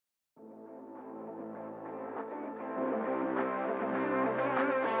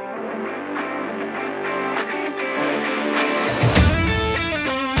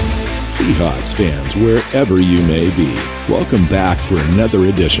Seahawks fans, wherever you may be. Welcome back for another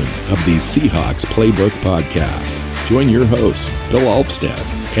edition of the Seahawks Playbook Podcast. Join your host, Bill Alvstad,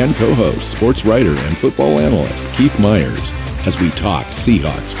 and co-host, sports writer and football analyst Keith Myers, as we talk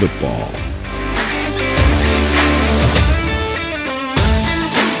Seahawks football.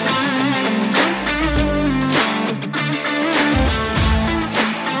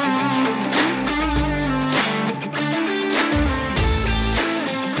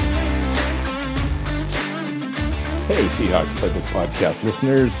 Hey, Seahawks Playbook Podcast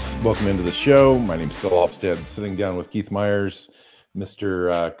listeners, welcome into the show. My name is Bill Alvstad, sitting down with Keith Myers.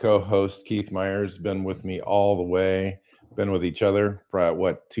 Mr. Co-host Keith Myers, been with me all the way, been with each other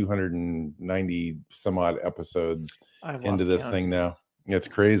for 290 some odd episodes into this thing now. It's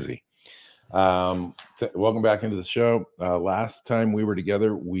crazy. Welcome back into the show. Last time we were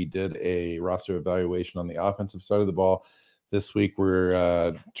together, we did a roster evaluation on the offensive side of the ball. This week,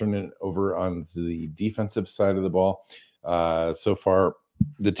 we're turning it over on the defensive side of the ball. So far,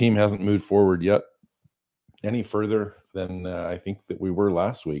 the team hasn't moved forward yet any further than I think that we were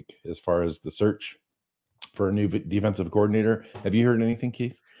last week as far as the search for a new defensive coordinator. Have you heard anything,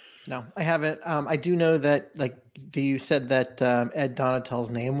 Keith? No, I haven't. I do know that, you said that Ed Donatell's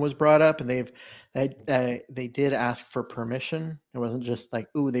name was brought up, and they did ask for permission. It wasn't just like,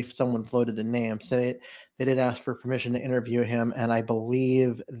 someone floated the name. So they did ask for permission to interview him, and I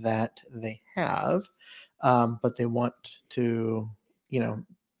believe that they have, but they want to,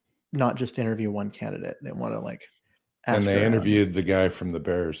 not just interview one candidate. They want to ask. And they interviewed the guy from the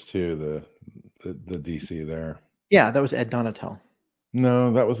Bears too, the DC there. Yeah, that was Ed Donatell.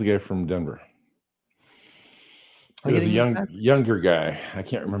 No, that was the guy from Denver. It was a younger guy. I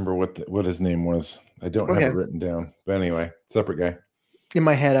can't remember what his name was. I don't have it written down. But anyway, separate guy. In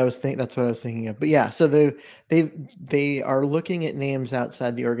my head, that's what I was thinking of. But yeah, so they are looking at names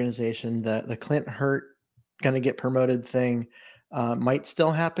outside the organization. The Clint Hurt going to get promoted thing might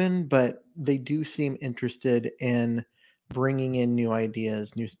still happen, but they do seem interested in bringing in new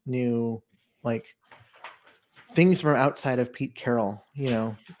ideas, new things from outside of Pete Carroll.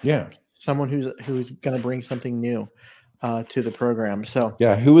 Yeah, someone who's going to bring something new to the program. So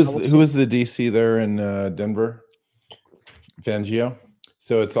yeah, who was the DC there in Denver? Fangio.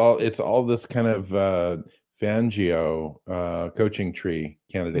 So it's all this kind of Fangio coaching tree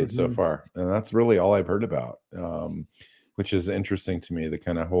candidate so far, and that's really all I've heard about, which is interesting to me. The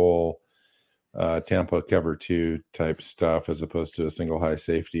kind of whole Tampa cover 2 type stuff, as opposed to a single high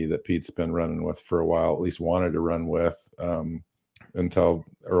safety that Pete's been running with for a while, at least wanted to run with until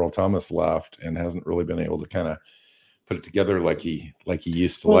Earl Thomas left, and hasn't really been able to kind of put it together like he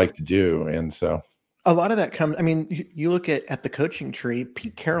used to like to do, and so. A lot of that comes, you look at the coaching tree,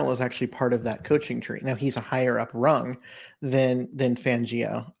 Pete Carroll is actually part of that coaching tree. Now he's a higher up rung than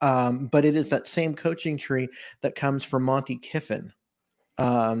Fangio. But it is that same coaching tree that comes from Monty Kiffin.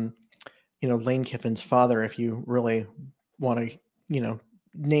 Lane Kiffin's father, if you really want to,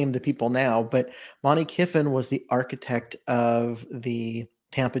 name the people now, but Monty Kiffin was the architect of the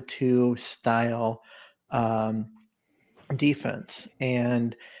Tampa 2 style defense.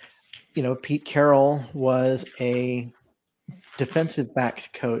 And Pete Carroll was a defensive backs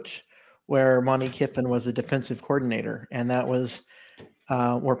coach where Monty Kiffin was the defensive coordinator. And that was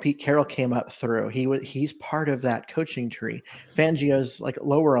where Pete Carroll came up through. He's part of that coaching tree. Fangio's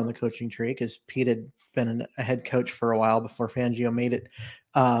lower on the coaching tree because Pete had been a head coach for a while before Fangio made it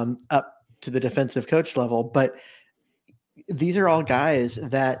up to the defensive coach level. But these are all guys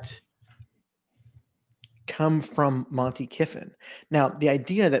that come from Monty Kiffin. Now, the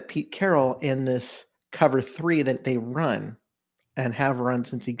idea that Pete Carroll in this cover 3 that they run and have run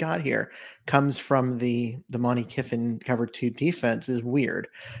since he got here comes from the Monty Kiffin cover 2 defense is weird.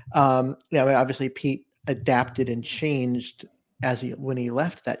 Obviously Pete adapted and changed when he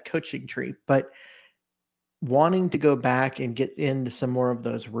left that coaching tree, but wanting to go back and get into some more of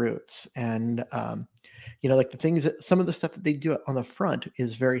those roots and the things that some of the stuff that they do on the front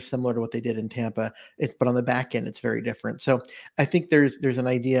is very similar to what they did in Tampa. But on the back end, it's very different. So I think there's an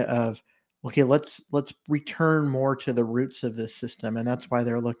idea of, okay, let's return more to the roots of this system. And that's why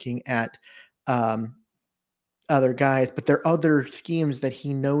they're looking at other guys, but there are other schemes that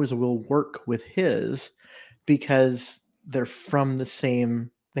he knows will work with his because they're from the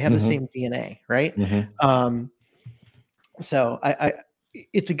same, they have the same DNA. Right. So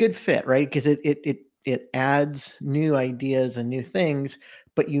it's a good fit, right? Because it adds new ideas and new things,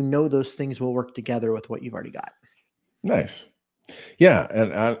 but those things will work together with what you've already got. Nice. Yeah.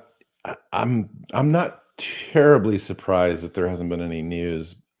 And I'm not terribly surprised that there hasn't been any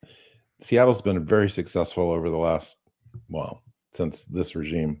news. Seattle's been very successful over the last, since this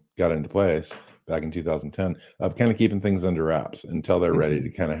regime got into place back in 2010 of kind of keeping things under wraps until they're ready to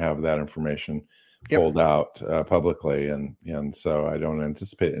kind of have that information fold out publicly. And so I don't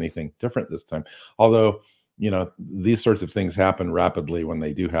anticipate anything different this time. Although, these sorts of things happen rapidly when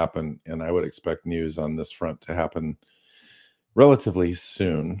they do happen. And I would expect news on this front to happen relatively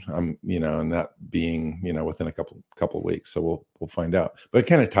soon, and that being, within a couple of weeks. So we'll find out. But it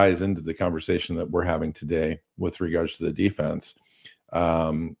kind of ties into the conversation that we're having today with regards to the defense.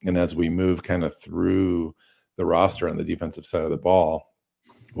 And as we move kind of through the roster on the defensive side of the ball,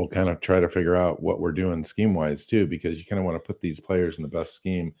 we'll kind of try to figure out what we're doing scheme-wise too, because you kind of want to put these players in the best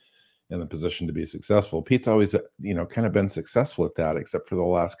scheme in the position to be successful. Pete's always, kind of been successful at that, except for the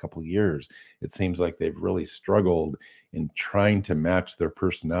last couple of years. It seems like they've really struggled in trying to match their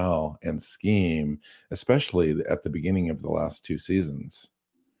personnel and scheme, especially at the beginning of the last 2 seasons.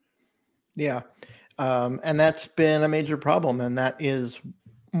 Yeah. And that's been a major problem. And that is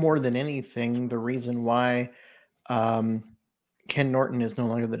more than anything the reason why Ken Norton is no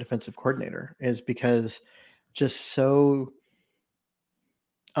longer the defensive coordinator, is because just so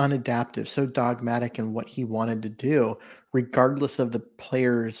unadaptive, so dogmatic in what he wanted to do, regardless of the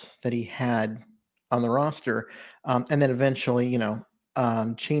players that he had on the roster. And then eventually,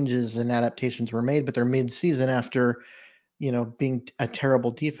 changes and adaptations were made, but they're mid-season after, being a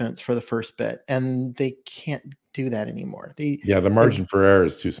terrible defense for the first bit. And they can't do that anymore. The margin for error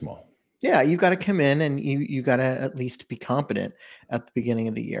is too small. Yeah, you got to come in and you got to at least be competent at the beginning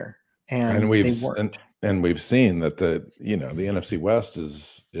of the year. And we've seen that the NFC West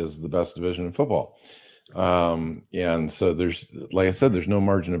is the best division in football. And so there's, like I said, there's no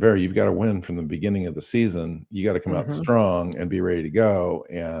margin of error. You've got to win from the beginning of the season. You got to come out strong and be ready to go.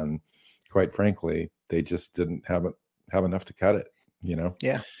 And quite frankly, they just didn't have enough to cut it,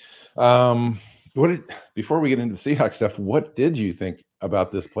 Yeah. Before we get into Seahawks stuff, what did you think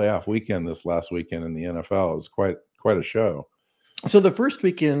about this playoff weekend, this last weekend in the NFL? It was quite a show. So the first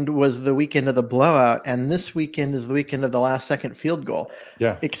weekend was the weekend of the blowout, and this weekend is the weekend of the last second field goal.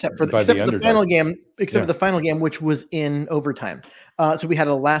 Yeah, except for the final game, for the final game, which was in overtime. So we had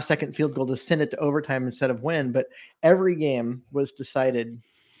a last second field goal to send it to overtime instead of win. But every game was decided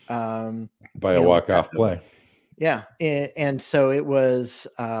by a walk-off play. Yeah, and so it was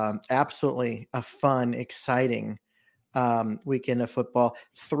absolutely a fun, exciting weekend of football.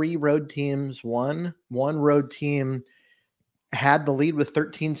 3 road teams won. 1 road team had the lead with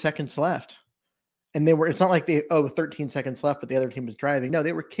 13 seconds left. And it's not like 13 seconds left, but the other team was driving. No,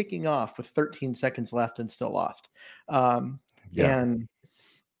 they were kicking off with 13 seconds left and still lost. And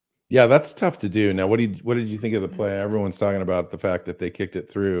that's tough to do. Now, what did you think of the play? Everyone's talking about the fact that they kicked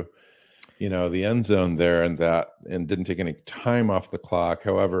it through, the end zone there and didn't take any time off the clock.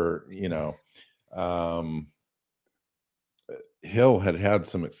 However, Hill had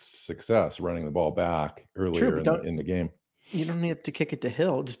some success running the ball back earlier in the game. You don't need to kick it to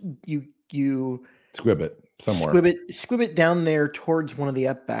Hill. Just you squib it somewhere. Squib it down there towards one of the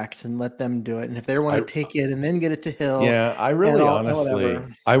up backs and let them do it. And if they want to take it and then get it to Hill. Yeah, I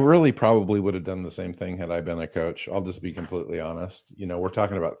really probably would have done the same thing had I been a coach. I'll just be completely honest. We're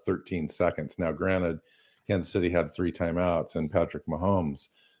talking about 13 seconds. Now, granted, Kansas City had 3 timeouts and Patrick Mahomes,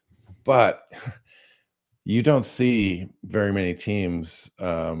 but you don't see very many teams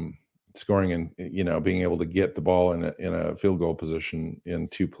scoring and being able to get the ball in a field goal position in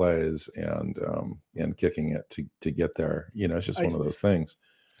 2 plays and kicking it to get there. It's just one of those things.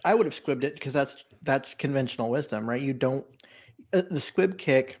 I would have squibbed it because that's conventional wisdom, right? You don't the squib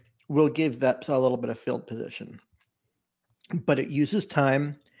kick will give that a little bit of field position, but it uses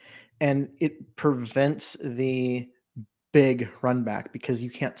time and it prevents the big run back because you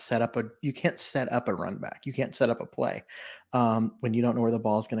can't set up a run back. You can't set up a play when you don't know where the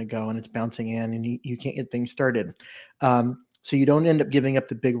ball is going to go and it's bouncing in and you can't get things started. So you don't end up giving up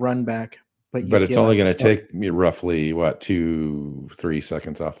the big run back, but it's only going to take me roughly 2-3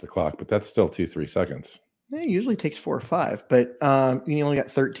 seconds off the clock, but that's still 2-3 seconds. It usually takes 4 or 5, but you only got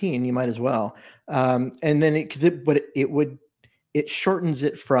 13. You might as well. And then it shortens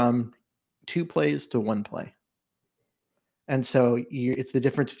it from 2 plays to 1 play. And so it's the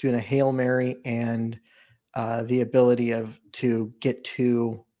difference between a Hail Mary and the ability to get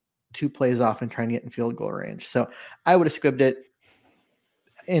two plays off and trying to get in field goal range. So I would have squibbed it.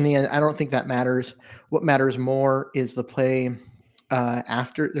 In the end, I don't think that matters. What matters more is the play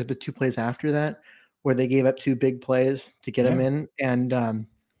after. There's the 2 plays after that where they gave up 2 big plays to get them in. And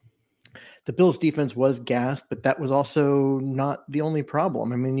the Bills defense was gassed, but that was also not the only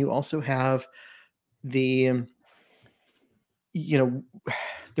problem. I mean, you also have there's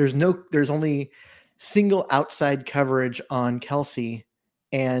only single outside coverage on Kelsey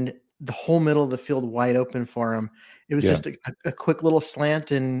and the whole middle of the field wide open for him. It was just a quick little slant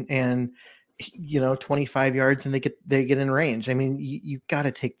and 25 yards and they get in range. I mean, you got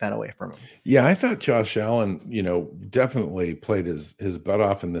to take that away from him. Yeah, I thought Josh Allen, definitely played his butt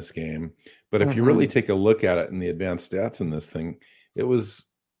off in this game. But if you really take a look at it in the advanced stats in this thing, it was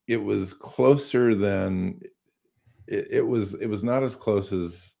closer than it was not as close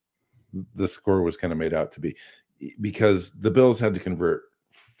as the score was kind of made out to be, because the Bills had to convert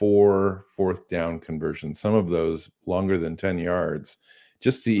 4 fourth down conversions, some of those longer than 10 yards,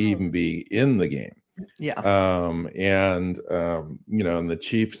 just to even be in the game. Yeah. And the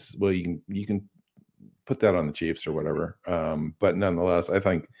Chiefs, well, you can put that on the Chiefs or whatever. But nonetheless, I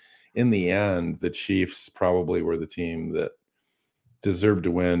think in the end, the Chiefs probably were the team that deserved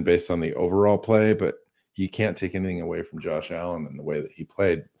to win based on the overall play, but you can't take anything away from Josh Allen and the way that he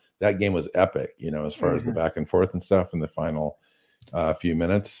played. That game was epic, as far as the back and forth and stuff in the final few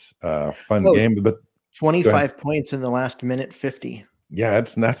minutes. Fun game, but 25 points in the last minute 50. Yeah,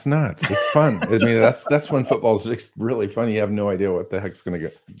 that's nuts. It's fun. I mean, that's when football is really fun. You have no idea what the heck's going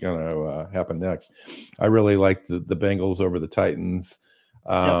to happen next. I really like the Bengals over the Titans.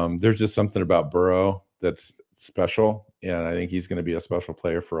 There's just something about Burrow that's special, and I think he's going to be a special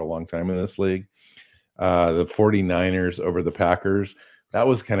player for a long time in this league. The 49ers over the Packers, that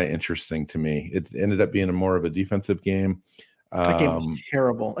was kind of interesting to me. It ended up being more of a defensive game. That game was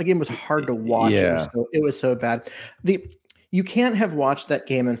terrible. That game was hard to watch. Yeah. It was so bad. You can't have watched that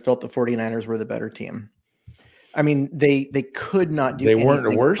game and felt the 49ers were the better team. I mean, they could not do. They weren't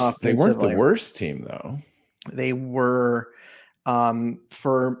the worst. They weren't the worst team, though. They were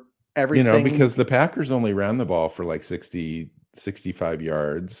for everything. Because the Packers only ran the ball for like 60, 65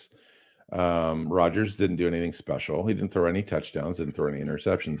 yards. Rodgers didn't do anything special. He didn't throw any touchdowns, didn't throw any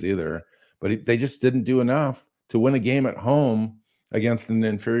interceptions either. But they just didn't do enough to win a game at home against an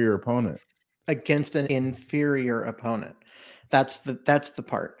inferior opponent. That's the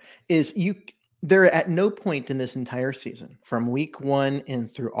part. There at no point in this entire season, from week 1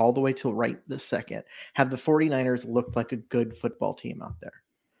 and through all the way till right this second, have the 49ers looked like a good football team out there.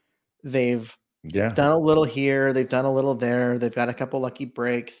 They've done a little here, they've done a little there, they've got a couple lucky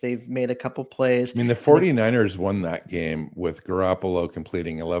breaks, they've made a couple plays. I mean, the 49ers won that game with Garoppolo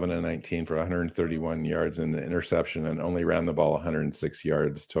completing 11-19 for 131 yards and an interception, and only ran the ball 106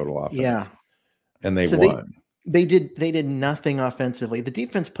 yards total offense. Yeah. And they won. They did nothing offensively. The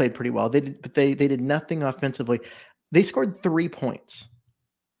defense played pretty well. They did nothing offensively. They scored 3 points.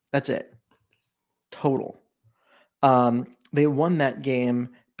 That's it. Total. They won that game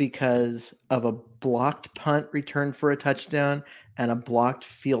because of a blocked punt return for a touchdown and a blocked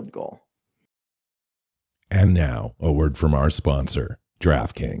field goal. And now, a word from our sponsor,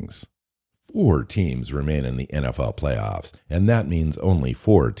 DraftKings. 4 teams remain in the NFL playoffs, and that means only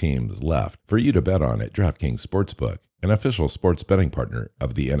 4 teams left for you to bet on at DraftKings Sportsbook, an official sports betting partner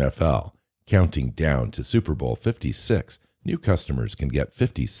of the NFL. Counting down to Super Bowl 56, new customers can get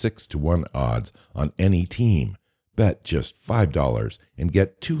 56-1 odds on any team. Bet just $5 and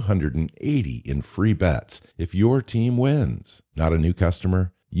get $280 in free bets if your team wins. Not a new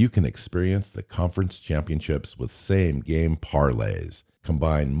customer? You can experience the conference championships with same-game parlays.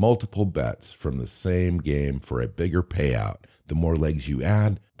 Combine multiple bets from the same game for a bigger payout. The more legs you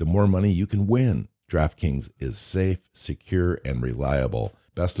add, the more money you can win. DraftKings is safe, secure, and reliable.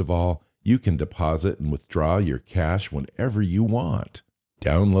 Best of all, you can deposit and withdraw your cash whenever you want.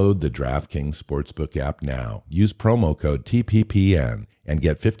 Download the DraftKings Sportsbook app now. Use promo code TPPN and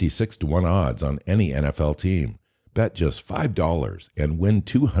get 56-1 odds on any NFL team. Bet just $5 and win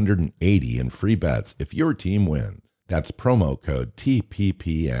 $280 in free bets if your team wins. That's promo code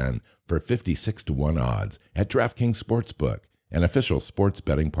TPPN for 56-1 odds at DraftKings Sportsbook, an official sports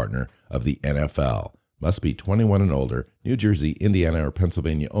betting partner of the NFL. Must be 21 and older, New Jersey, Indiana, or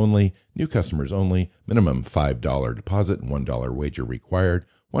Pennsylvania only. New customers only. Minimum $5 deposit and $1 wager required.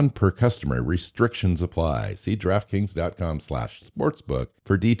 1 per customer. Restrictions apply. See DraftKings.com/sportsbook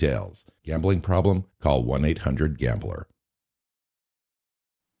for details. Gambling problem? Call 1-800-GAMBLER.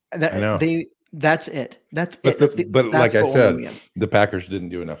 I know. That's it. That's but it. But like I said, the Packers didn't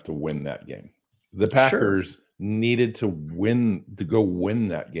do enough to win that game. The Packers needed to go win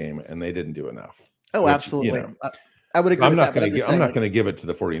that game, and they didn't do enough. Oh, absolutely. I would agree. I'm not going to give it to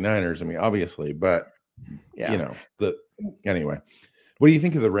the 49ers. I mean, obviously, but anyway. What do you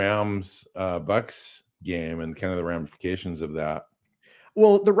think of the Rams Bucks game and kind of the ramifications of that?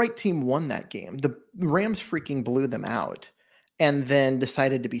 Well, the right team won that game. The Rams freaking blew them out and then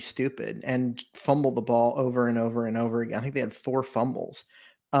decided to be stupid and fumble the ball over and over and over again. I think they had 4 fumbles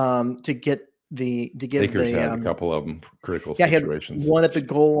to get Akers had a couple of them critical he situations. Had one at the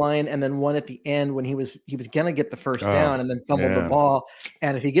goal line and then one at the end when he was gonna get the first down and then fumbled the ball.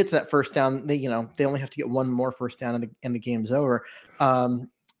 And if he gets that first down, they only have to get one more first down and the game's over. And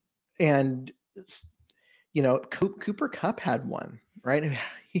Cooper Kupp had one, right?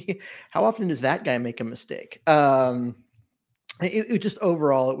 How often does that guy make a mistake? It just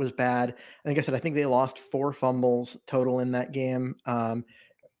overall, it was bad. Like I said, I think they lost 4 fumbles total in that game.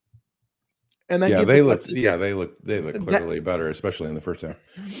 And they look clearly better, especially in the first half.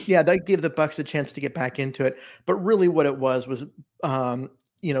 Yeah, that gave the Bucs a chance to get back into it. But really, what it was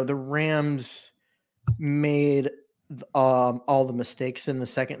the Rams made all the mistakes in the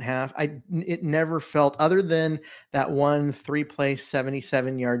second half. It never felt, other than that one 3-play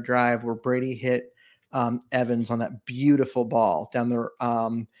 77-yard drive where Brady hit Evans on that beautiful ball down the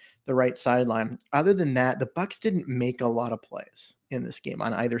right sideline. Other than that, the Bucs didn't make a lot of plays in this game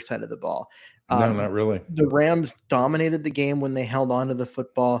on either side of the ball. No, not really. The Rams dominated the game when they held on to the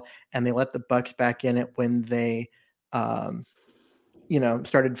football, and they let the Bucs back in it when they,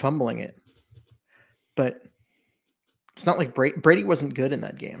 started fumbling it. But it's not like Brady wasn't good in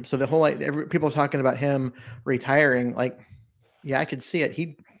that game. So the whole people talking about him retiring, I could see it.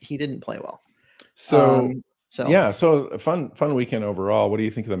 He didn't play well. So a fun weekend overall. What do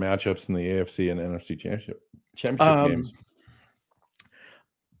you think of the matchups in the AFC and NFC championship games?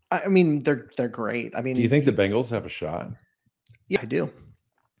 I mean, they're great. I mean, do you think the Bengals have a shot? Yeah, I do.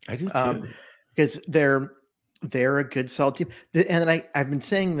 I do too. Because they're a good solid team. And I've been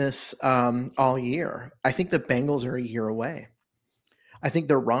saying this all year. I think the Bengals are a year away. I think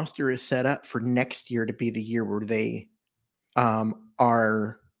their roster is set up for next year to be the year where they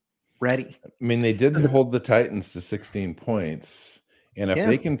are ready. I mean, they did hold the Titans to 16 points. And if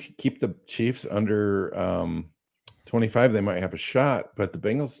they can keep the Chiefs under 25, they might have a shot. But the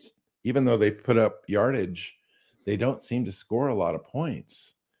Bengals, even though they put up yardage, they don't seem to score a lot of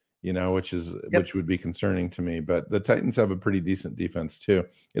points, which would be concerning to me. But the Titans have a pretty decent defense too.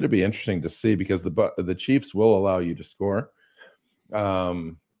 It'll be interesting to see because the Chiefs will allow you to score.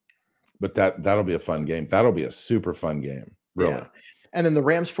 But that'll be a fun game. That'll be a super fun game, really. Yeah. And then the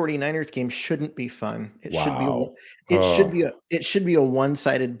Rams 49ers game shouldn't be fun. It should be a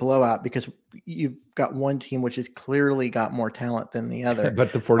one-sided blowout because you've got one team which has clearly got more talent than the other.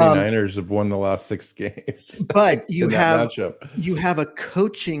 But the 49ers have won the last 6 games. But you have a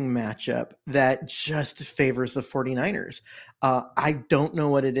coaching matchup that just favors the 49ers. I don't know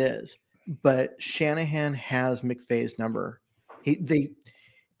what it is, but Shanahan has McVay's number. They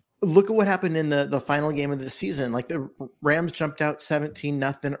look at what happened in the final game of the season. Like the Rams jumped out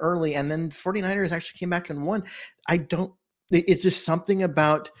 17-0 early, and then 49ers actually came back and won. It's just something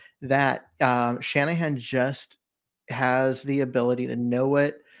about that. Shanahan just has the ability to know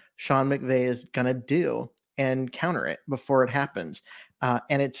what Sean McVay is going to do and counter it before it happens.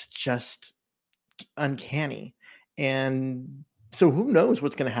 And it's just uncanny. And so who knows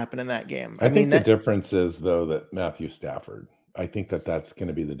what's going to happen in that game? I think the difference is, though, that Matthew Stafford, I think that's going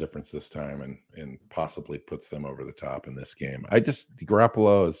to be the difference this time and possibly puts them over the top in this game.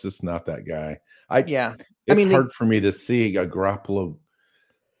 Garoppolo is just not that guy. It's hard for me to see a Garoppolo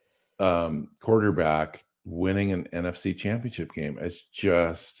quarterback winning an NFC championship game. It's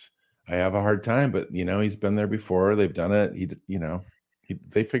just, I have a hard time, but he's been there before. They've done it.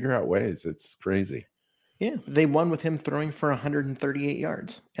 They figure out ways. It's crazy. Yeah, they won with him throwing for 138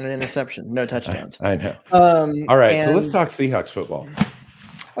 yards and an interception, no touchdowns. I know. All right, so let's talk Seahawks football.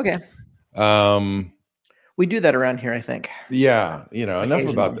 Okay. We do that around here, I think. Yeah,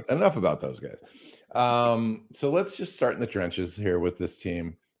 enough about those guys. So let's just start in the trenches here with this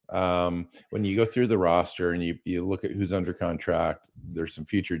team. When you go through the roster and you look at who's under contract, there's some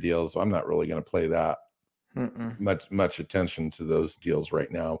future deals. I'm not really going to play that much attention to those deals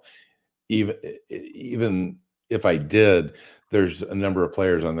right now. Even if I did, there's a number of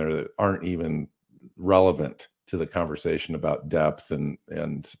players on there that aren't even relevant to the conversation about depth and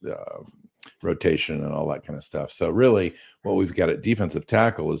rotation and all that kind of stuff. So really what we've got at defensive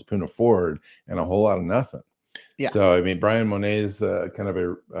tackle is Poona Ford and a whole lot of nothing. Yeah. So, I mean, Brian Monet's kind of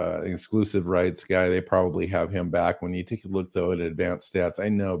an exclusive rights guy. They probably have him back. When you take a look, though, at advanced stats, I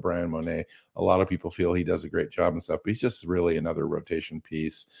know Brian Monet, a lot of people feel he does a great job and stuff, but he's just really another rotation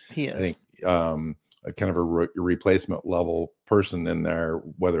piece. He is. I think a kind of a replacement level person in there,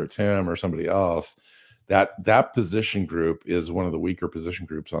 whether it's him or somebody else. That position group is one of the weaker position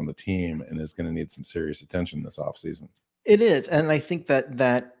groups on the team and is going to need some serious attention this offseason. It is. And I think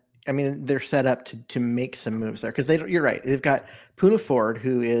that I mean, they're set up to make some moves there because you're right. They've got Poona Ford,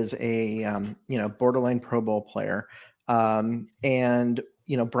 who is a borderline Pro Bowl player, and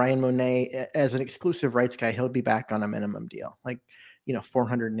Brian Monet as an exclusive rights guy, he'll be back on a minimum deal, like,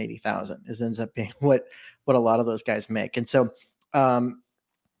 480,000 ends up being what a lot of those guys make. And so,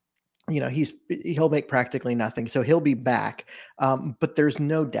 he'll make practically nothing. So he'll be back. But there's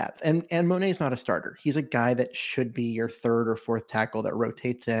no depth. And Monet's not a starter. He's a guy that should be your third or fourth tackle that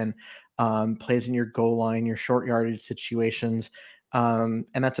rotates in, plays in your goal line, your short yardage situations. And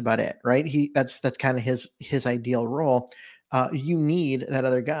that's about it, right? That's kind of his ideal role. You need that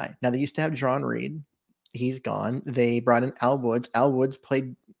other guy. Now, they used to have John Reed. He's gone. They brought in Al Woods. Al Woods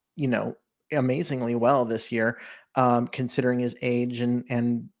played, amazingly well this year, considering his age and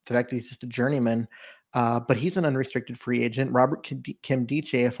the fact that he's just a journeyman. But he's an unrestricted free agent. Robert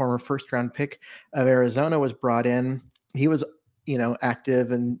Kimdiche, a former first-round pick of Arizona, was brought in. He was,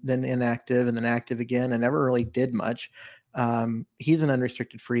 active and then inactive and then active again and never really did much. He's an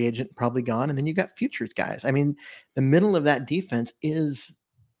unrestricted free agent, probably gone. And then you got futures guys. I mean, the middle of that defense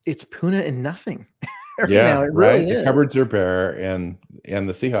it's Puna and nothing. Yeah, right. Really the cupboards are bare, and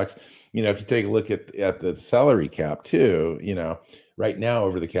the Seahawks, if you take a look at the salary cap too, right now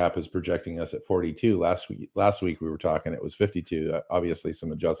over the cap is projecting us at 42. Last week we were talking, it was 52. Obviously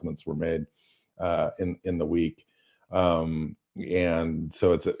some adjustments were made in the week. And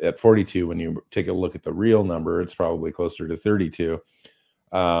so it's at 42. When you take a look at the real number, it's probably closer to 32.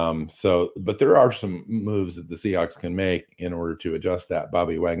 But there are some moves that the Seahawks can make in order to adjust that.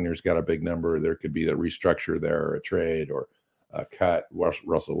 Bobby Wagner's got a big number. There could be a restructure there, or a trade, or a cut.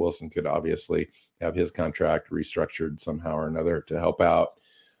 Russell Wilson could obviously have his contract restructured somehow or another to help out.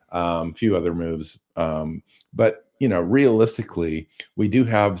 A few other moves. But, realistically, we do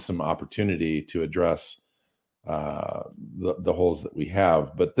have some opportunity to address the holes that we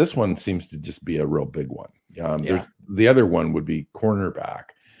have, but this one seems to just be a real big one. The other one would be cornerback,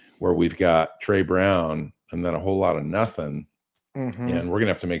 where we've got Trey Brown and then a whole lot of nothing. Mm-hmm. And we're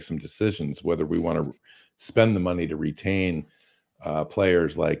gonna have to make some decisions whether we want to spend the money to retain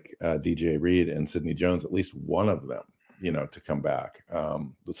players like DJ Reed and Sidney Jones, at least one of them, to come back.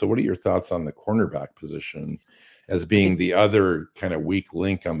 So what are your thoughts on the cornerback position as being the other kind of weak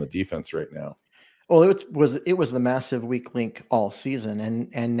link on the defense right now? Well, it was the massive weak link all season,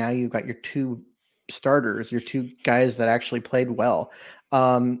 and now you've got your two starters, your two guys that actually played well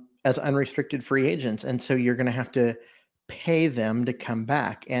as unrestricted free agents, and so you're going to have to pay them to come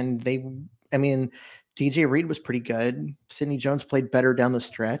back. And DJ Reed was pretty good. Sidney Jones played better down the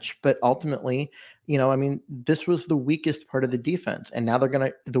stretch, but ultimately, this was the weakest part of the defense, and now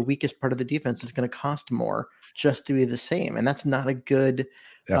the weakest part of the defense is going to cost more just to be the same, and that's not a good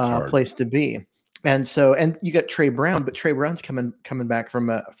place to be. And so, and you got Trey Brown, but Trey Brown's coming back from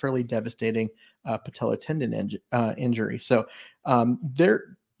a fairly devastating patella tendon injury. So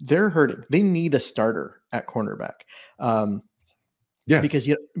they're hurting. They need a starter at cornerback. Yes.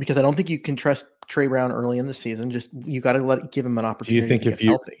 Because I don't think you can trust Trey Brown early in the season. Just you got to give him an opportunity. Do you think if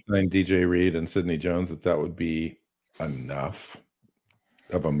you signed DJ Reed and Sidney Jones that would be enough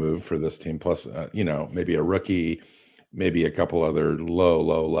of a move for this team? Plus, maybe a rookie, maybe a couple other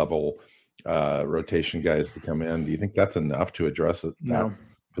low level rotation guys to come in. Do you think that's enough to address that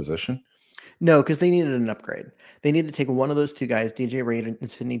position? No, because they needed an upgrade. They need to take one of those two guys, DJ Reed and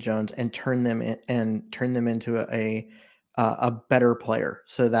Sidney Jones, and turn them into a better player.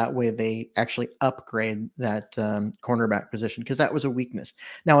 So that way they actually upgrade that cornerback position, because that was a weakness.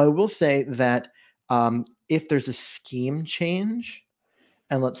 Now, I will say that if there's a scheme change,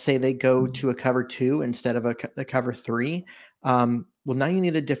 and let's say they go to a cover 2 instead of a cover 3, well, now you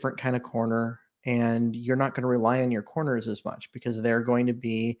need a different kind of corner, and you're not going to rely on your corners as much, because they're going to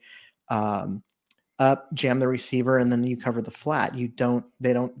be up, jam the receiver, and then you cover the flat.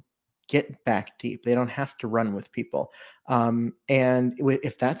 They don't get back deep. They don't have to run with people. And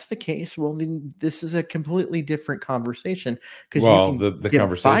if that's the case, well, then this is a completely different conversation, because you can the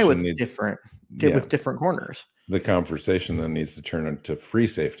conversation with different corners. The conversation then needs to turn into free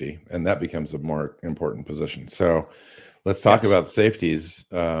safety, and that becomes a more important position. So let's talk about safeties.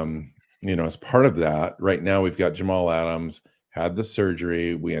 As part of that, right now we've got Jamal Adams, had the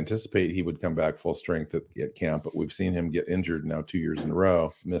surgery. We anticipate he would come back full strength at camp, but we've seen him get injured now 2 years in a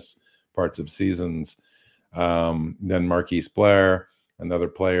row, miss parts of seasons. Then Marquise Blair, another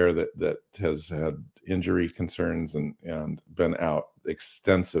player that has had injury concerns and been out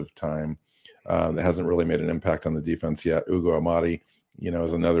extensive time, that hasn't really made an impact on the defense yet. Ugo Amadi,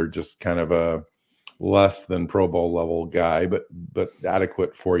 is another just kind of a less than Pro Bowl level guy, but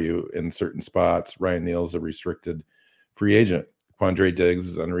adequate for you in certain spots. Ryan Neal's a restricted free agent. Quandre Diggs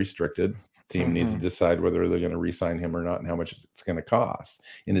is unrestricted. Team needs to decide whether they're going to re-sign him or not and how much it's going to cost.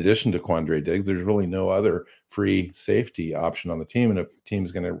 In addition to Quandre Diggs, there's really no other free safety option on the team. And if the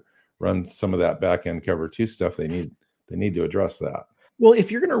team's going to run some of that back end cover 2 stuff, they need to address that. Well,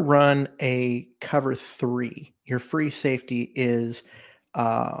 if you're going to run a cover 3, your free safety is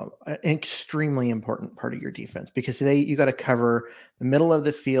an extremely important part of your defense, because you got to cover the middle of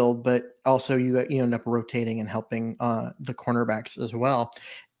the field, but also you end up rotating and helping the cornerbacks as well.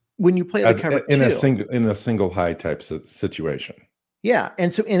 When you play the cover in a single high type situation. Yeah.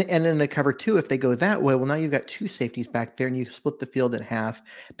 And so in a cover 2, if they go that way, well, now you've got 2 safeties back there and you split the field in half.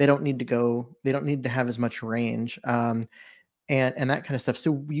 They don't need to have as much range. And that kind of stuff.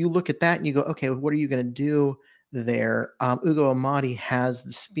 So you look at that and you go, okay, what are you going to do there? Ugo Amadi has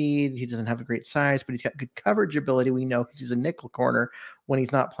the speed. He doesn't have a great size, but he's got good coverage ability. We know because he's a nickel corner when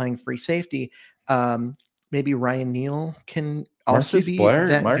he's not playing free safety. Maybe Ryan Neal can also be that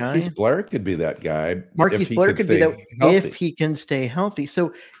guy. Marquise Blair could be that guy. Marquise Blair could be that if he can stay healthy.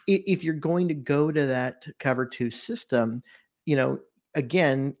 So if you're going to go to that cover 2 system,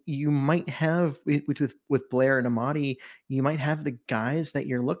 again, you might have with Blair and Amadi, you might have the guys that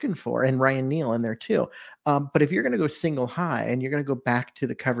you're looking for, and Ryan Neal in there too. But if you're going to go single high and you're going to go back to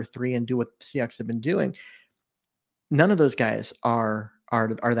the cover 3 and do what the Seahawks have been doing, none of those guys are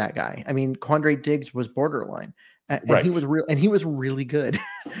that guy. I mean, Quandre Diggs was borderline, and right. he was really good.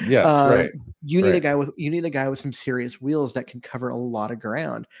 Yes, right. You need a guy with some serious wheels that can cover a lot of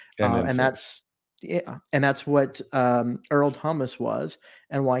ground, and that's what Earl Thomas was,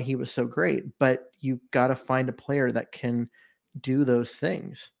 and why he was so great. But you got to find a player that can do those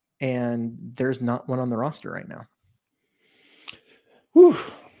things, and there's not one on the roster right now. Whew.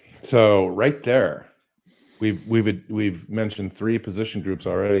 So right there, we've mentioned 3 position groups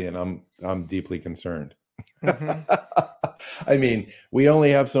already, and I'm deeply concerned. I mean, we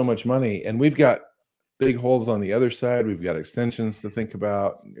only have so much money, and we've got big holes on the other side. We've got extensions to think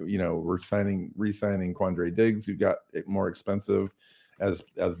about. We're re-signing Quandre Diggs, who got more expensive as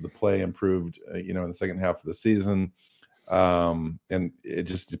the play improved, in the second half of the season. And it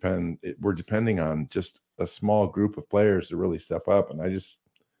just depends. We're depending on just a small group of players to really step up, and I just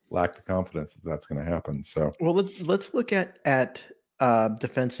lack the confidence that that's going to happen. So, well, let's look at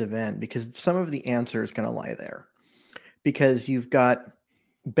defensive end, because some of the answer is going to lie there, because you've got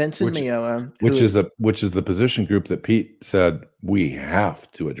Benson Mayowa, which is the position group that Pete said we have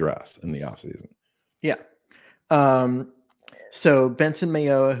to address in the offseason. Yeah. So Benson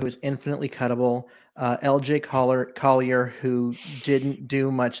Mayowa, who is infinitely cuttable, LJ Collier, who didn't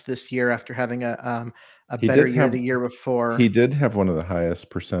do much this year after having a better year the year before. He did have one of the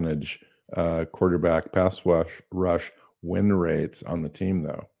highest percentage quarterback pass rush win rates on the team,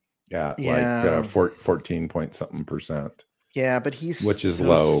 though. Like 14 point something percent. Yeah, but which is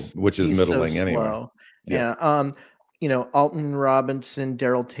middling anyway. Slow. Yeah. Alton Robinson,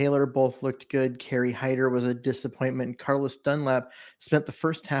 Darrell Taylor both looked good. Kerry Hyder was a disappointment. Carlos Dunlap spent the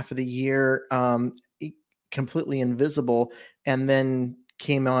first half of the year completely invisible, and then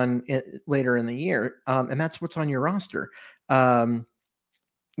came on later in the year. And that's what's on your roster. Rasheem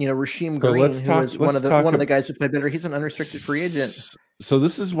Green, who was one of the guys who played better. He's an unrestricted free agent. So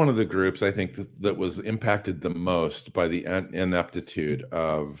this is one of the groups I think that was impacted the most by the ineptitude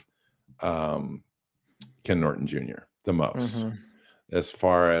of Ken Norton Jr. the most, as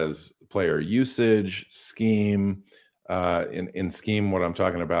far as player usage, scheme. In scheme, what I'm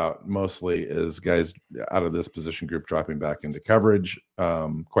talking about mostly is guys out of this position group dropping back into coverage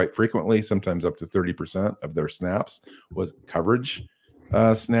quite frequently, sometimes up to 30% of their snaps was coverage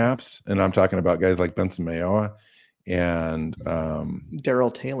snaps. And I'm talking about guys like Benson Mayowa and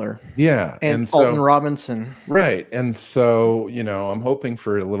Darrell Taylor. Yeah. And Alton Robinson. Right. And so, I'm hoping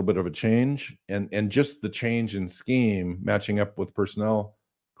for a little bit of a change, and just the change in scheme matching up with personnel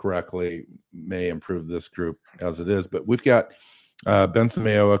correctly may improve this group as it is. But we've got Benson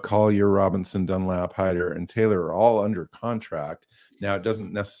Mayowa, Collier, Robinson, Dunlap, Hyder, and Taylor are all under contract. Now, it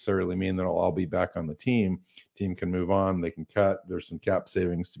doesn't necessarily mean that they'll all be back on the team. Team can move on. They can cut. There's some cap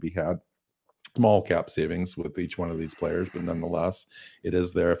savings to be had. Small cap savings with each one of these players, but nonetheless, it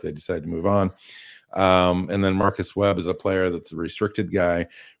is there if they decide to move on. And then Marcus Webb is a player that's a restricted guy.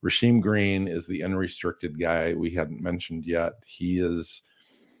 Rasheem Green is the unrestricted guy we hadn't mentioned yet. He is,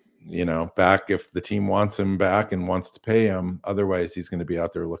 back if the team wants him back and wants to pay him. Otherwise, he's going to be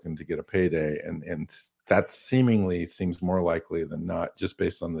out there looking to get a payday. And that seemingly seems more likely than not, just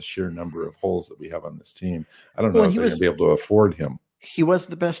based on the sheer number of holes that we have on this team. I don't know if they're going to be able to afford him. He was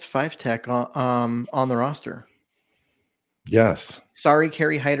the best 5-tech on the roster. Yes. Sorry,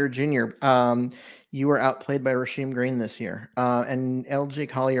 Kerry Hyder Jr. You were outplayed by Rasheem Green this year. And LJ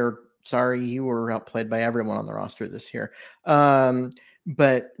Collier sorry, you were outplayed by everyone on the roster this year.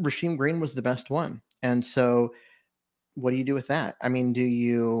 But Rasheem Green was the best one. And so what do you do with that? I mean, do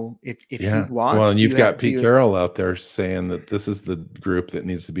you, if he walks, well, and you've got Pete Carroll out there saying that this is the group that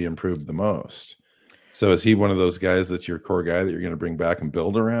needs to be improved the most. So is he one of those guys that's your core guy that you're going to bring back and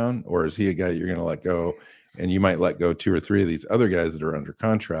build around? Or is he a guy you're going to let go, and you might let go 2 or 3 of these other guys that are under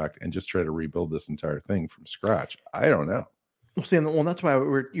contract and just try to rebuild this entire thing from scratch? I don't know. Well, that's why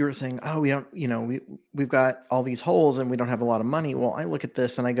you were saying, oh, we don't, we've got all these holes and we don't have a lot of money. Well, I look at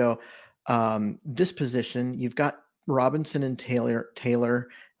this and I go, this position, you've got Robinson and Taylor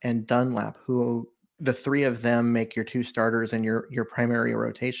and Dunlap, who the 3 of them make your 2 starters and your primary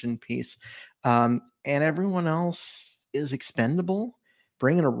rotation piece. And everyone else is expendable.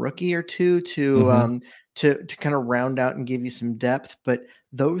 Bring in a rookie or 2 to kind of round out and give you some depth. But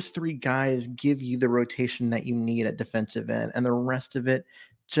those 3 guys give you the rotation that you need at defensive end, and the rest of it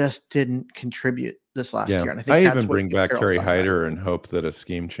just didn't contribute this last year. And I even bring back Kerry Hyder and hope that a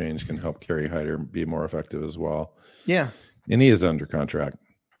scheme change can help Kerry Hyder be more effective as well. Yeah. And he is under contract.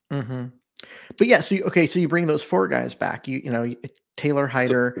 Mm-hmm. But yeah, so you bring those 4 guys back. You Taylor,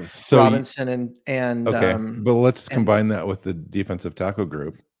 Hyder, Robinson, and okay. But let's combine that with the defensive tackle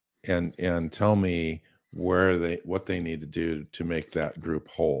group, and tell me what they need to do to make that group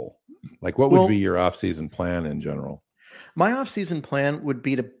whole. Like, what would be your off-season plan in general? My off-season plan would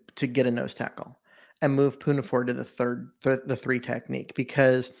be to get a nose tackle and move Poona Ford to the 3 technique,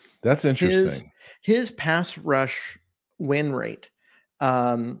 because that's interesting. His pass rush win rate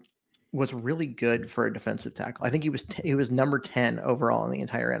was really good for a defensive tackle. I think he was number 10 overall in the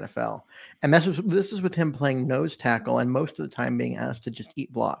entire NFL. And this is with him playing nose tackle and most of the time being asked to just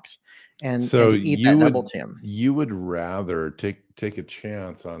eat blocks and eat that double team. You would rather take a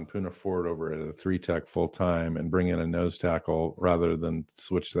chance on Poona Ford over at a 3 tech full time and bring in a nose tackle rather than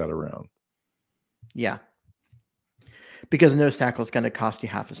switch that around. Yeah. Because a nose tackle is going to cost you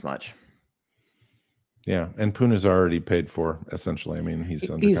half as much. Yeah, and Poona's already paid for, essentially. I mean, he's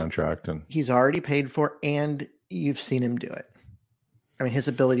under contract, and he's already paid for, and you've seen him do it. I mean, his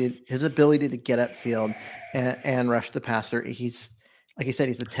ability to get upfield and rush the passer. He's, like I said,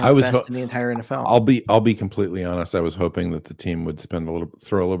 he's the 10th best in the entire NFL. I'll be completely honest. I was hoping that the team would throw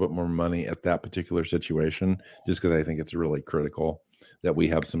a little bit more money at that particular situation, just because I think it's really critical that we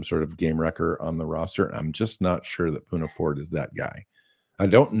have some sort of game wrecker on the roster. I'm just not sure that Poona Ford is that guy. I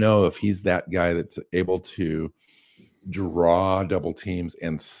don't know if he's that guy that's able to draw double teams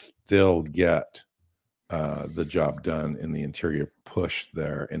and still get the job done in the interior push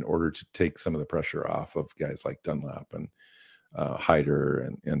there in order to take some of the pressure off of guys like Dunlap and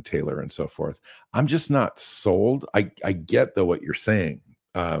Hyder and Taylor and so forth. I'm just not sold. I get, though, what you're saying.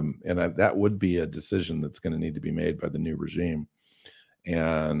 That would be a decision that's going to need to be made by the new regime.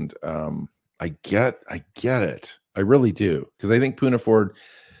 And I get it. I really do. Because I think Poona Ford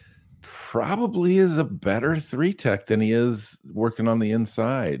probably is a better 3 tech than he is working on the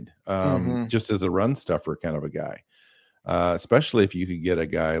inside, just as a run stuffer kind of a guy. Especially if you could get a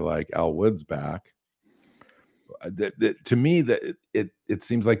guy like Al Woods back. To me, that it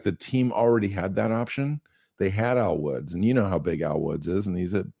seems like the team already had that option. They had Al Woods, and you know how big Al Woods is, and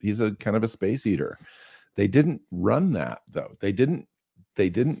he's a kind of a space eater. They didn't run that, though. They didn't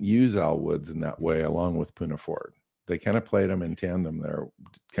use Al Woods in that way along with Poona Ford. They kind of played them in tandem there,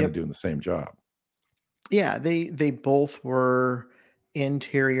 kind of doing the same job. Yeah, they both were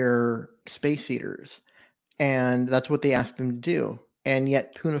interior space eaters, and that's what they asked them to do. And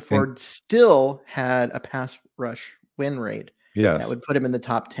yet Poona Ford still had a pass rush win rate that would put him in the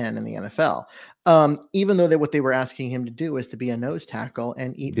top 10 in the NFL. Even though what they were asking him to do is to be a nose tackle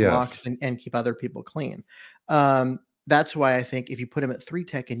and eat blocks and keep other people clean. That's why I think if you put him at 3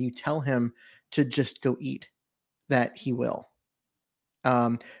 tech and you tell him to just go eat, that he will.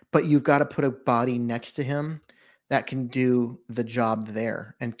 But you've got to put a body next to him that can do the job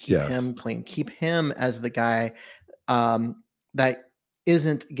there and keep him clean. Keep him as the guy that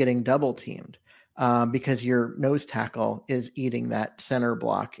isn't getting double teamed because your nose tackle is eating that center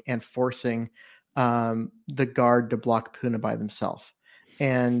block and forcing the guard to block Poona by themselves.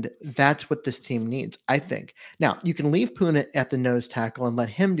 And that's what this team needs, I think. Now, you can leave Poona at the nose tackle and let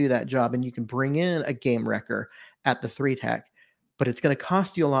him do that job, and you can bring in a game wrecker at the 3 tech, but it's going to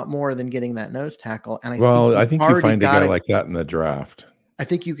cost you a lot more than getting that nose tackle. And I think you find a guy like that in the draft. I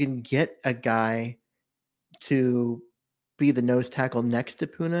think you can get a guy to be the nose tackle next to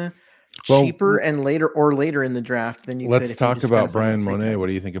Poona cheaper and later in the draft than you could. Let's talk about Brian Monet. What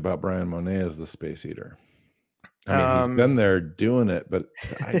do you think about Brian Monet as the space eater? I mean, he's been there doing it, but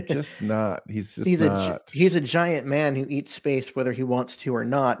I'm just not. He's not. He's a giant man who eats space whether he wants to or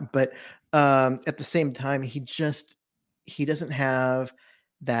not. But at the same time, he doesn't have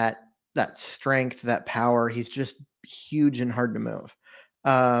that strength, that power. He's just huge and hard to move.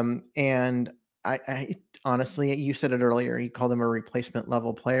 And I honestly, you said it earlier. You called him a replacement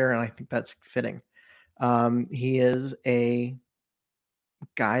level player, and I think that's fitting. He is a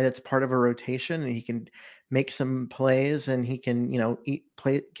guy that's part of a rotation, and he can make some plays, and he can,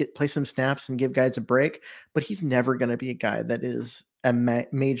 play some snaps and give guys a break, but he's never going to be a guy that is a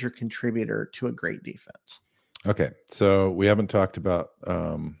major contributor to a great defense. Okay. So we haven't talked about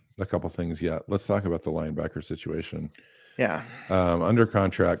a couple things yet. Let's talk about the linebacker situation. Yeah. Under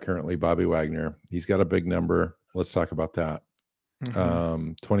contract currently, Bobby Wagner. He's got a big number. Let's talk about that.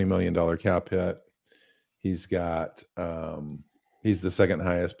 $20 million cap hit. He's got he's the second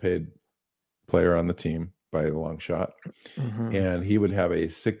highest paid player on the team by a long shot. And he would have a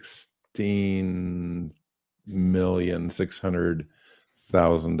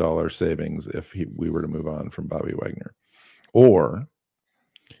 $16,600,000 savings if we were to move on from Bobby Wagner, or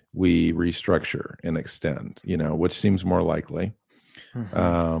we restructure and extend, which seems more likely,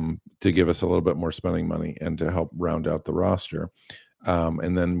 to give us a little bit more spending money and to help round out the roster.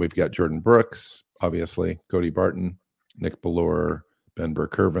 And then we've got Jordan Brooks, obviously, Cody Barton, Nick Bellore, Ben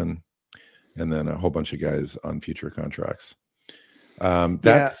Burr-Kirven, and then a whole bunch of guys on future contracts.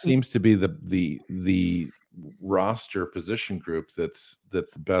 That seems to be the roster position group that's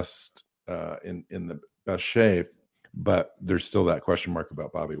best in the best shape, but there's still that question mark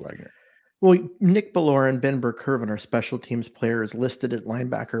about Bobby Wagner. Well, Nick Bellore and Ben Burr-Kirven are special teams players listed at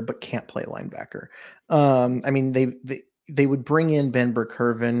linebacker, but can't play linebacker. I mean, they would bring in Ben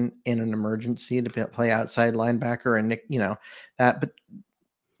Burr-Kirven in an emergency to play outside linebacker, and Nick, but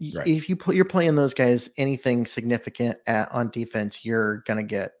right. If you're playing those guys anything significant on defense, you're gonna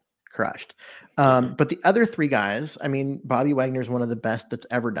get crushed. But the other three guys, I mean, Bobby Wagner is one of the best that's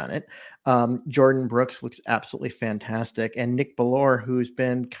ever done it. Jordan Brooks looks absolutely fantastic, and Nick Bellore, who's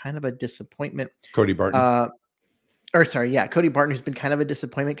been kind of a disappointment. Cody Barton. Cody Barton, who's been kind of a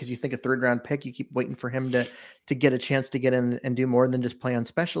disappointment because you think a third round pick, you keep waiting for him to get a chance to get in and do more than just play on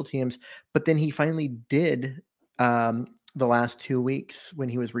special teams. But then he finally did the last 2 weeks when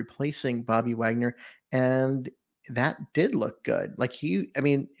he was replacing Bobby Wagner, and that did look good. Like he's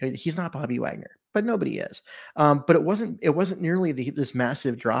not Bobby Wagner, but nobody is. But it wasn't nearly this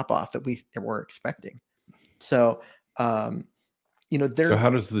massive drop off that we were expecting. So, so how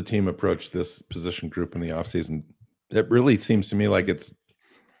does the team approach this position group in the offseason? It really seems to me like it's,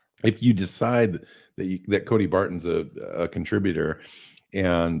 if you decide that Cody Barton's a contributor,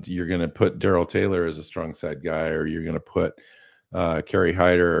 and you're going to put Darrell Taylor as a strong side guy, or you're going to put Kerry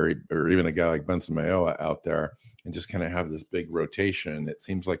Hyder or even a guy like Benson Mayowa out there and just kind of have this big rotation, it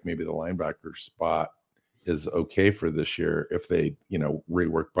seems like maybe the linebacker spot is okay for this year if they,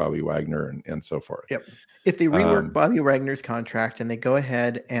 rework Bobby Wagner and so forth. Yep. If they rework Bobby Wagner's contract and they go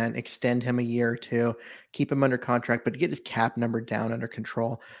ahead and extend him a year or two, keep him under contract, but get his cap number down under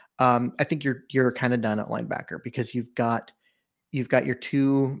control, I think you're kind of done at linebacker, because you've got your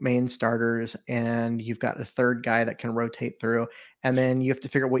two main starters, and you've got a third guy that can rotate through. And then you have to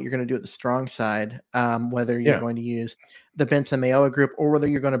figure out what you're going to do at the strong side, whether you're going to use the Benson Mayowa group or whether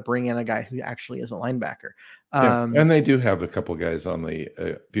you're going to bring in a guy who actually is a linebacker. And they do have a couple guys on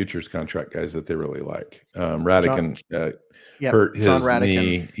the futures contract, guys that they really like. Radican hurt his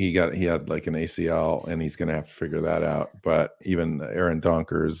knee. He had like an ACL, and he's going to have to figure that out. But even Aaron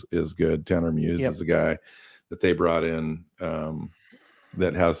Donker is good. Tanner Muse is a guy that they brought in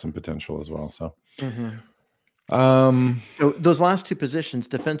that has some potential as well. So, so those last two positions,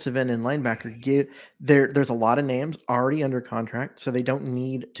 defensive end and linebacker, there's a lot of names already under contract, so they don't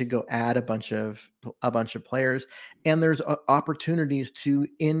need to go add a bunch of players, and there's opportunities to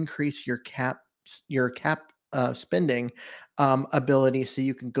increase your cap spending ability, so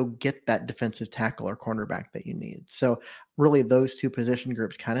you can go get that defensive tackle or cornerback that you need. So really, those two position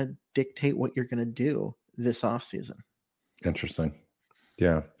groups kind of dictate what you're going to do this offseason. Interesting.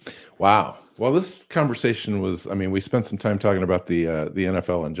 Yeah. Wow. Well, this conversation was, we spent some time talking about the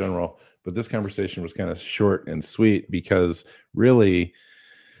NFL in general, but this conversation was kind of short and sweet because really,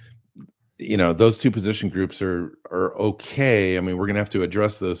 those two position groups are okay. We're going to have to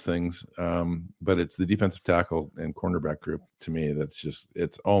address those things. But it's the defensive tackle and cornerback group, to me, that's just,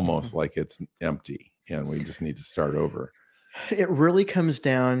 it's almost like it's empty and we just need to start over. It really comes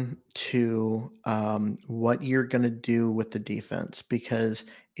down to what you're going to do with the defense, because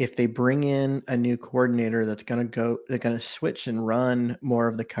if they bring in a new coordinator they're going to switch and run more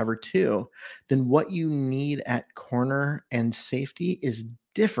of the cover two, then what you need at corner and safety is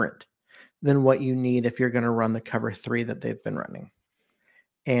different than what you need if you're going to run the cover three that they've been running.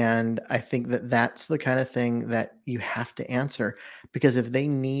 And I think that that's the kind of thing that you have to answer, because if they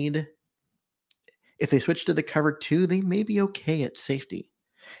switch to the cover two, they may be okay at safety.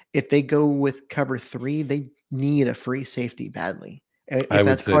 If they go with cover three, they need a free safety badly. If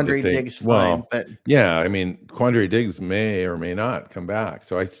that's Quandre Diggs, fine. But yeah, I mean, Quandre Diggs may or may not come back.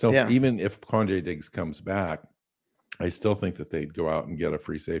 So I still, even if Quandre Diggs comes back, I still think that they'd go out and get a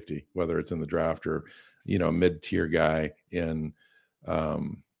free safety, whether it's in the draft or, a mid-tier guy in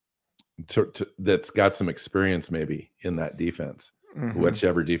that's got some experience maybe in that defense. Mm-hmm.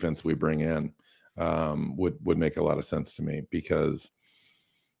 Whichever defense we bring in would make a lot of sense to me, because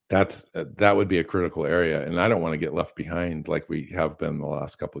that would be a critical area, and I don't want to get left behind like we have been the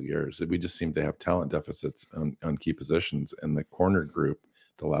last couple of years. We just seem to have talent deficits on key positions, and the corner group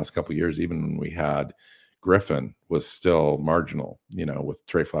the last couple of years, even when we had Griffin, was still marginal, with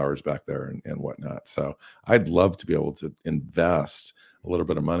Trey Flowers back there and whatnot. So I'd love to be able to invest a little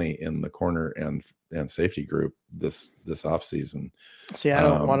bit of money in the corner and safety group this offseason. See, I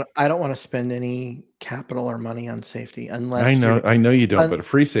don't want to spend any capital or money on safety unless I know you don't, but a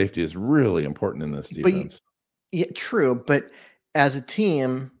free safety is really important in this defense. Yeah, true. But as a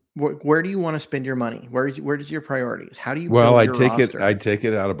team, where do you want to spend your money? Where does your priorities? How do you? Well, I'd take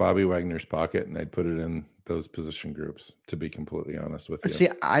it out of Bobby Wagner's pocket and I'd put it in those position groups, to be completely honest with you. See,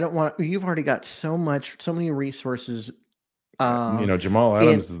 I don't want. You've already got so many resources. Jamal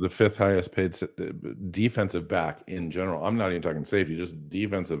Adams is the fifth highest paid defensive back in general. I'm not even talking safety, just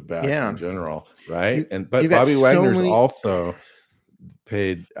defensive backs in general, right? But Bobby Wagner's also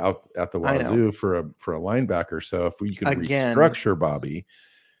paid out at the wazoo for a linebacker. So if we could restructure Bobby,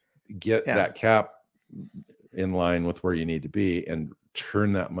 get that cap in line with where you need to be, and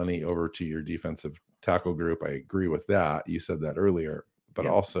turn that money over to your defensive tackle group, I agree with that. You said that earlier, but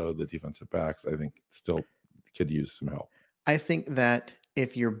also the defensive backs, I think, still could use some help. I think that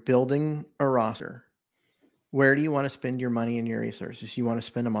if you're building a roster, where do you want to spend your money and your resources? You want to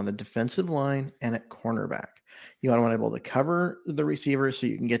spend them on the defensive line and at cornerback. You want to be able to cover the receivers so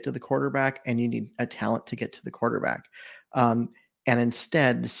you can get to the quarterback, and you need a talent to get to the quarterback. And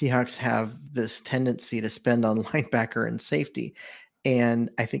instead, the Seahawks have this tendency to spend on linebacker and safety. And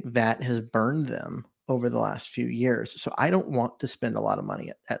I think that has burned them over the last few years. So I don't want to spend a lot of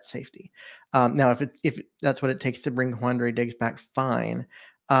money at safety. Now, if that's what it takes to bring Quandre Diggs back, fine.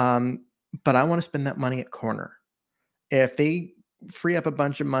 But I want to spend that money at corner. If they free up a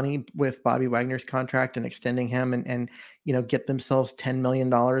bunch of money with Bobby Wagner's contract and extending him and get themselves $10 million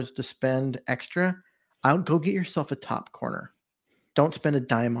to spend extra, I'll go get yourself a top corner. Don't spend a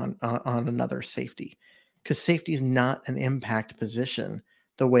dime on another safety, because safety is not an impact position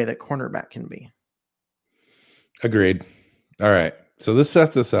the way that cornerback can be. Agreed. All right. So this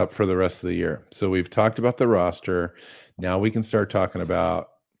sets us up for the rest of the year. So we've talked about the roster. Now we can start talking about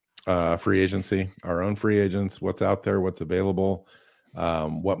free agency, our own free agents, what's out there, what's available,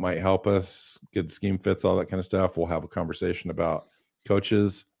 what might help us, good scheme fits, all that kind of stuff. We'll have a conversation about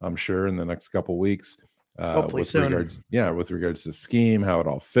coaches, I'm sure, in the next couple of weeks. Hopefully soon. With regards to scheme, how it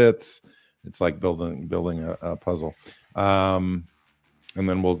all fits. It's like building a puzzle. And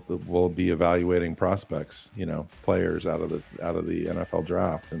then we'll be evaluating prospects, players out of the NFL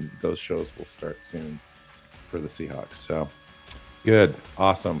draft, and those shows will start soon for the Seahawks. So good,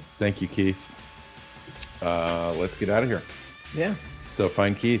 awesome. Thank you, Keith. Let's get out of here. Yeah. So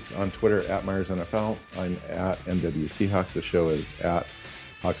find Keith on Twitter at Myers NFL. I'm at MW Seahawk. The show is at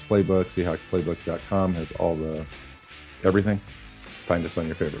Hawks Playbook. SeahawksPlaybook.com has everything. Find us on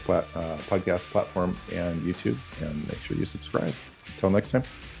your favorite podcast platform and YouTube, and make sure you subscribe. Until next time,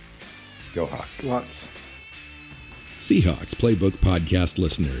 go Hawks. Lots. Seahawks Playbook podcast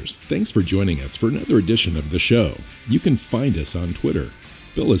listeners, thanks for joining us for another edition of the show. You can find us on Twitter.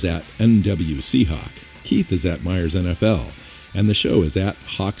 Bill is at NW Seahawk. Keith is at Myers NFL. And the show is at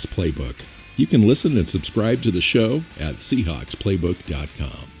Hawks Playbook. You can listen and subscribe to the show at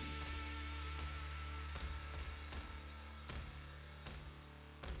SeahawksPlaybook.com.